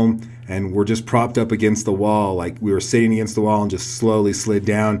go home, and we're just propped up against the wall. Like we were sitting against the wall and just slowly slid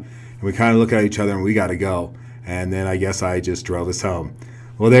down. And we kind of look at each other, and we got to go. And then I guess I just drove us home.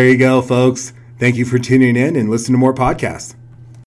 Well, there you go, folks. Thank you for tuning in and listening to more podcasts.